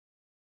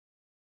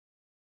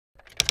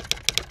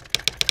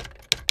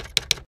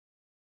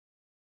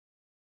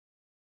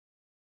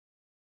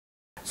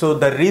So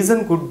the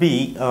reason could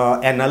be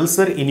an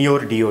ulcer in your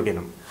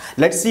duodenum.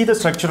 Let's see the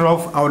structure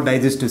of our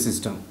digestive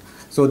system.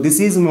 So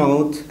this is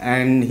mouth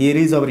and here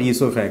is our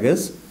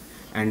esophagus,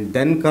 and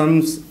then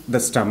comes the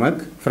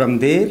stomach. From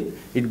there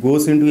it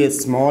goes into a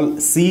small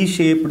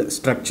C-shaped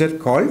structure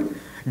called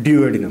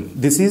duodenum.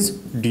 This is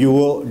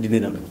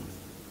duodenum.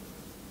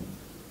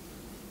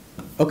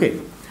 Okay.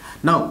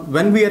 Now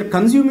when we are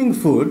consuming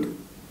food,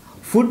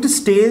 food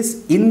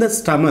stays in the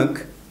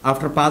stomach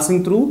after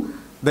passing through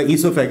the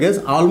esophagus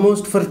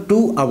almost for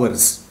 2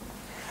 hours.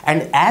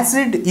 And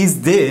acid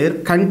is there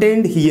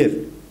contained here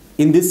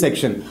in this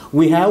section.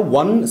 We have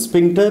one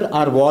sphincter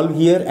or valve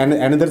here and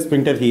another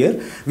sphincter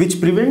here, which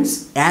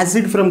prevents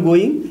acid from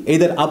going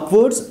either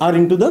upwards or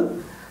into the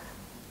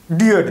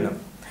duodenum.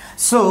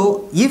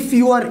 So if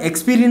you are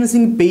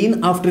experiencing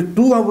pain after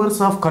 2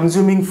 hours of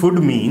consuming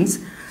food, means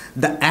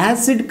the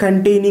acid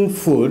containing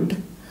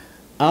food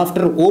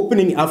after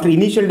opening, after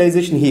initial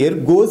digestion here,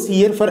 goes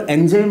here for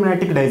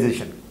enzymatic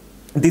digestion.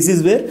 This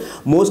is where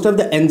most of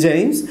the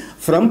enzymes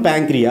from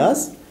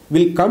pancreas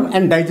will come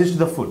and digest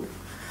the food.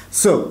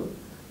 So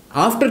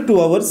after 2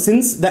 hours,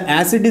 since the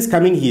acid is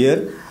coming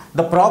here,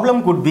 the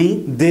problem could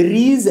be there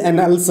is an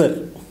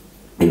ulcer.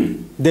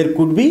 There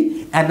could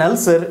be an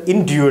ulcer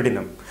in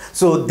duodenum.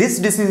 So this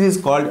disease is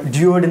called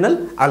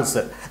duodenal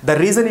ulcer. The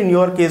reason in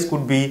your case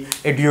could be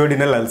a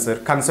duodenal ulcer.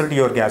 Consult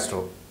your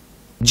gastro.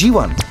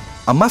 G1,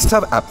 a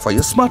must-have app for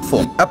your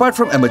smartphone. Apart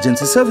from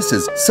emergency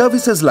services,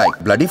 services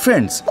like Bloody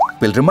Friends,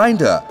 Pill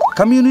Reminder,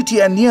 Community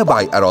and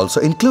Nearby are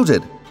also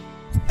included.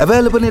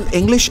 Available in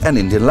English and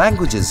Indian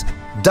languages.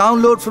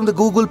 Download from the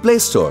Google Play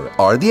Store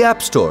or the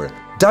App Store.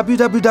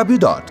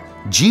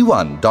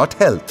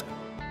 www.g1.health